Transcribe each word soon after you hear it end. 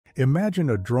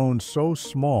Imagine a drone so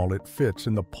small it fits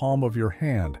in the palm of your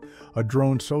hand, a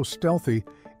drone so stealthy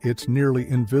it's nearly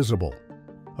invisible,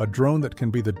 a drone that can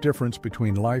be the difference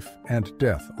between life and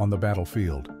death on the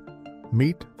battlefield.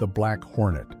 Meet the Black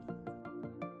Hornet.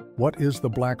 What is the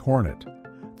Black Hornet?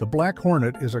 The Black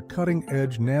Hornet is a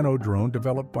cutting-edge nano drone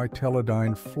developed by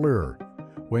Teledyne FLIR.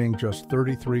 Weighing just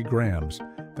 33 grams,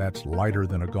 that's lighter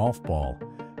than a golf ball,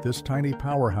 this tiny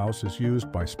powerhouse is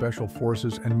used by special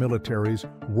forces and militaries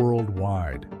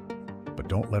worldwide. But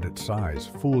don't let its size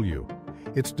fool you.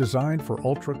 It's designed for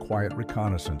ultra-quiet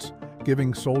reconnaissance,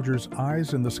 giving soldiers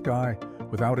eyes in the sky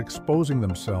without exposing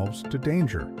themselves to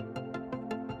danger.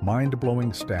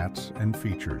 Mind-blowing stats and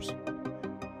features.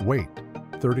 Weight,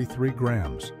 33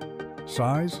 grams.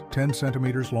 Size, 10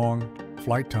 centimeters long.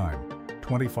 Flight time,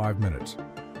 25 minutes.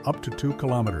 Up to 2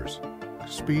 kilometers.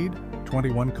 Speed,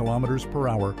 21 kilometers per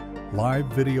hour. Live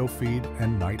video feed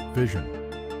and night vision.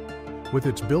 With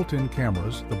its built-in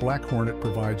cameras, the Black Hornet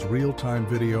provides real-time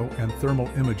video and thermal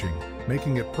imaging,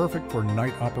 making it perfect for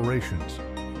night operations.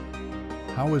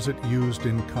 How is it used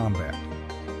in combat?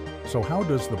 So how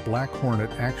does the Black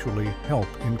Hornet actually help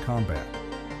in combat?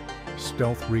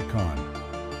 Stealth recon.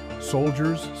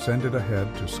 Soldiers send it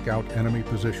ahead to scout enemy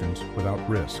positions without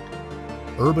risk.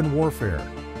 Urban warfare.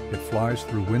 It flies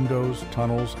through windows,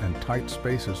 tunnels, and tight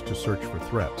spaces to search for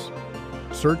threats.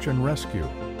 Search and rescue.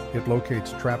 It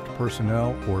locates trapped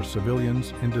personnel or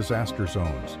civilians in disaster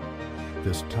zones.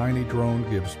 This tiny drone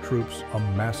gives troops a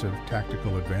massive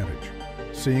tactical advantage,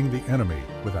 seeing the enemy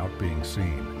without being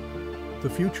seen. The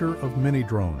future of mini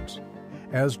drones.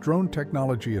 As drone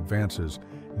technology advances,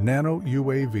 nano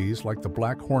UAVs like the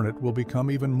Black Hornet will become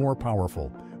even more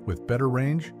powerful, with better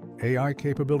range, AI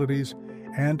capabilities,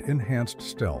 and enhanced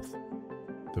stealth.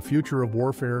 The future of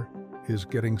warfare is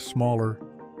getting smaller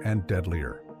and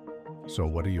deadlier. So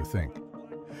what do you think?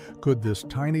 Could this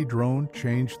tiny drone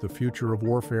change the future of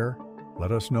warfare?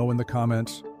 Let us know in the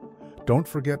comments. Don't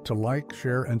forget to like,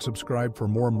 share, and subscribe for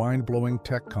more mind-blowing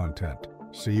tech content.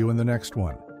 See you in the next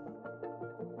one.